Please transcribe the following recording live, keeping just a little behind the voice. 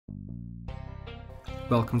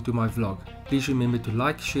welcome to my vlog. Please remember to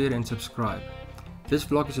like, share and subscribe. This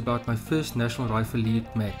vlog is about my first National Rifle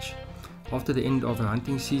League match. After the end of a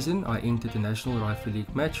hunting season, I entered the National Rifle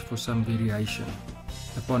League match for some variation.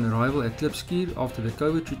 Upon arrival at Klipskuur, after the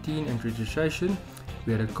COVID routine and registration,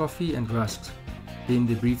 we had a coffee and rusks. Then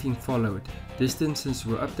the briefing followed. Distances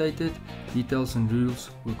were updated, details and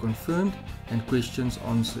rules were confirmed, and questions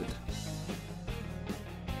answered.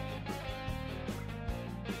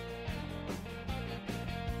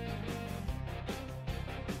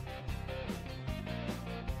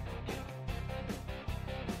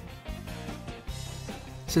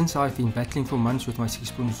 Since I've been battling for months with my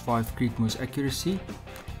 6.5 Creedmoor's accuracy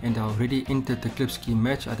and I already entered the Klipskuur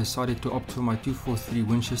match, I decided to opt for my 243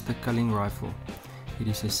 Winchester culling rifle. It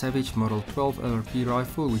is a Savage MOD12 LRP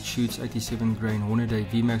Rifle which shoots 87 grain Hornady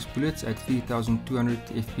V Max bullets at 3200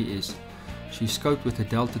 fps. She's scoped with a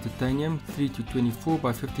Delta Titanium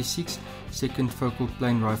 3-24x56 second focal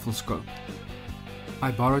plane rifle scope.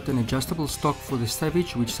 I borrowed an adjustable stock for the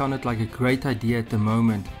Savage which sounded like a great idea at the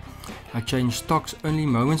moment. I changed stocks only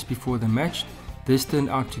moments before the match. This turned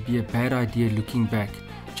out to be a bad idea looking back.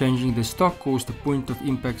 Changing the stock caused the point of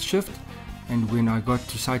impact shift, and when I got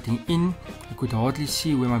to sighting in, I could hardly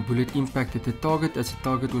see where my bullet impacted the target as the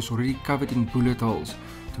target was already covered in bullet holes.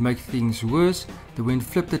 To make things worse, the wind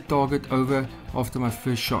flipped the target over after my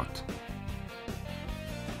first shot.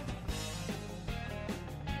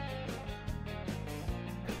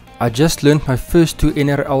 I just learned my first 2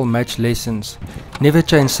 NRL match lessons. Never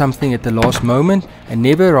change something at the last moment and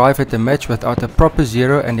never arrive at a match without a proper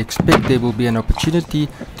zero and expect there will be an opportunity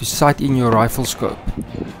to sight in your rifle scope.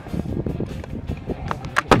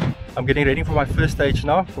 I'm getting ready for my first stage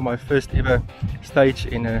now, for my first ever stage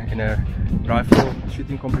in a rifle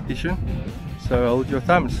shooting competition. So hold your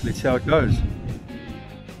thumbs, let's see how it goes.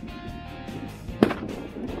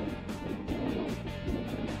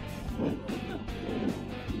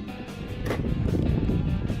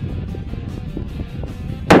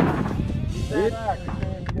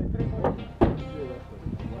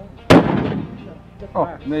 Oh,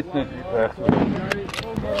 net weg.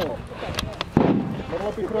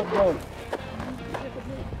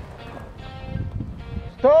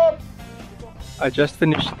 Stop! I just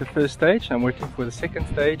finished the first stage. I'm waiting for the second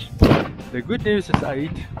stage. The good news is I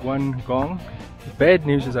hit 1 gong. The bad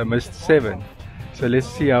news is I missed 7. So let's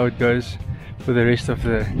see how it goes for the rest of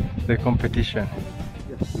the competition.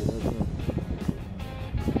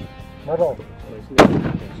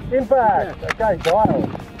 Impact! Okay, dial.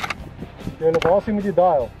 Jy elevasie met die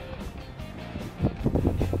dial.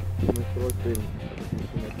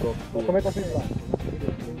 Kom met ons in plan.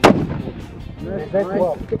 Net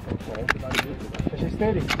wel. Is jy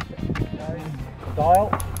steady? Dial.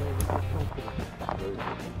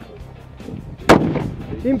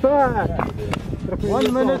 Impact!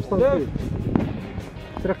 1 minute terug.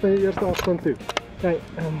 Terug na die eerste afstand toe. Kijk,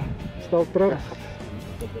 stel terug.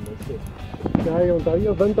 Ja, onthou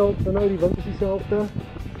jou wind al, nou die wind is dieselfde.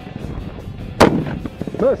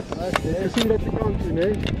 Mis! Jy sien dit die kant toe,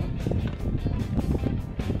 nee?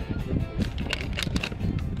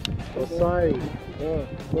 Saai.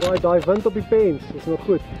 Maar daai wind op die pens is nog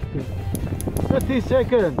goed. 50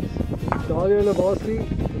 seconds. Daal jou elevasie.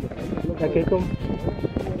 Kyk hom.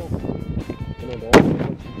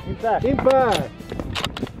 Impact!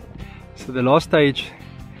 So the last stage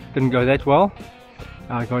didn't go that well.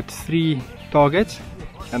 I got 3 targets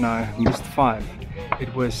and I missed 5.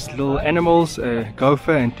 It was little animals, a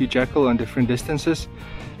gopher and 2 jackal on different distances.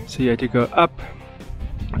 So you had to go up,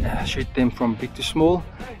 shoot them from big to small,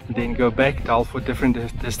 and then go back, dial for different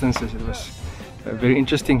distances. It was a very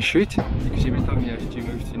interesting shoot because every time you have to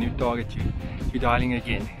move to a new target, you're dialing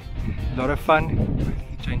again. A lot of fun with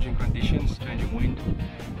changing conditions, changing wind.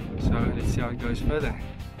 So let's see how it goes further.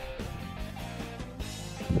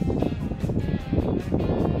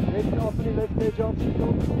 Net af in die left edge af.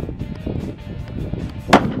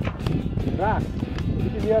 Raak. 'n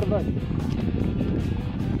bietjie meer wind.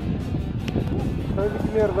 'n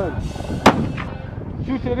bietjie meer wind.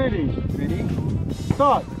 Shoot ready. Ready.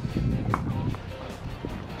 Start.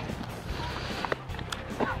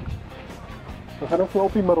 We gaan ook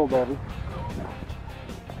op die middel, Dawie.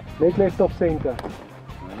 Net left op center.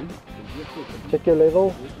 Check your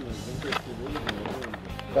level.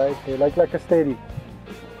 Kijk, jy lyk lekker steady.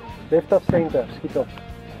 Left of center, skiet op.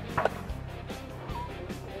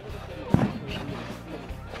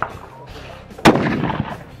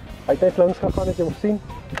 Hy het net langs gegaan, het jy hom gesien?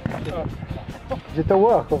 Ja. Is dit te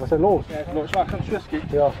hoog of is hy los? Ja, los, maar gaan so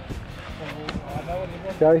skiet. Ja.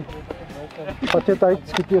 Jy, wat jy tyd,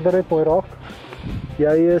 skiet jy direct mooi raak.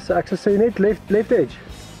 Jy is, ek sal sê net left edge.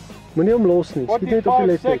 Moenie hom los nie. Skiet net op die 45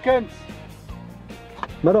 lefte. seconds.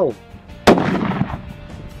 Middel.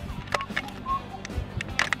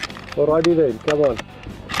 Alright then, come on.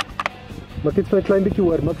 Maak dit vir 'n klein bietjie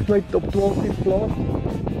hoor. Maak vir my op 12 plaas.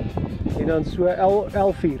 En dan so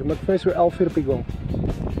L4. Maak vir my so L4 op die goal.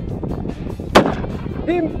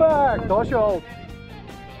 Impact! Daar's jou halt.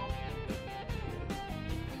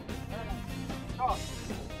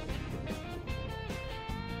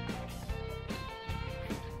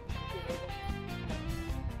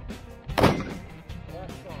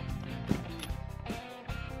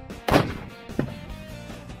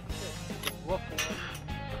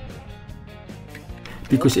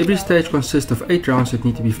 Because every stage consists of 8 rounds that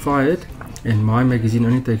need to be fired, and my magazine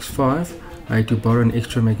only takes 5, I had to borrow an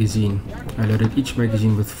extra magazine. I loaded each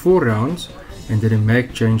magazine with 4 rounds and did a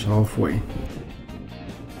mag change halfway.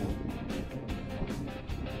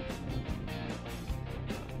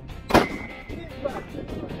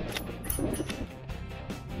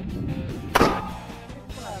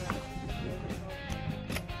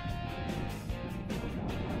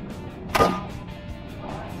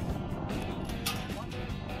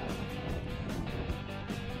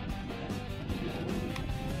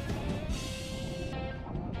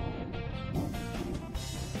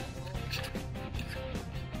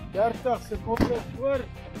 Secondes voor.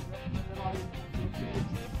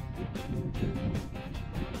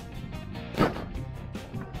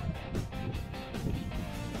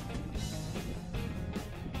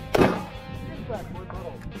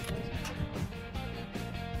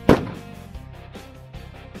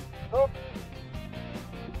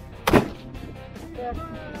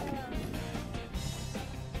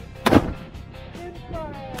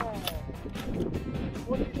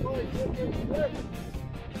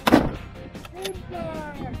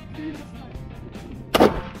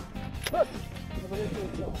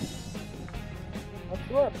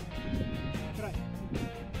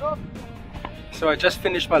 So I just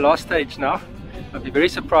finished my last stage now. I'll be very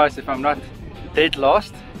surprised if I'm not dead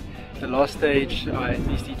last. The last stage I at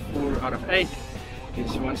least did 4 out of 8.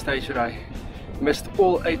 There's one stage that I missed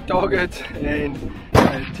all 8 targets, and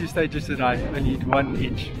 2 stages that I only did 1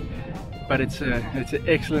 each. But it's an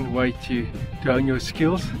excellent way to hone your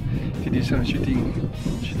skills, to do some shooting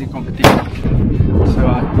competition. So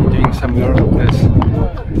I'll be doing some more of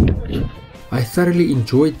this. I thoroughly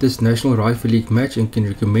enjoyed this National Rifle League match and can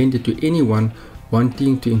recommend it to anyone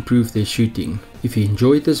wanting to improve their shooting. If you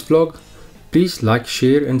enjoyed this vlog, please like,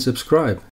 share and subscribe.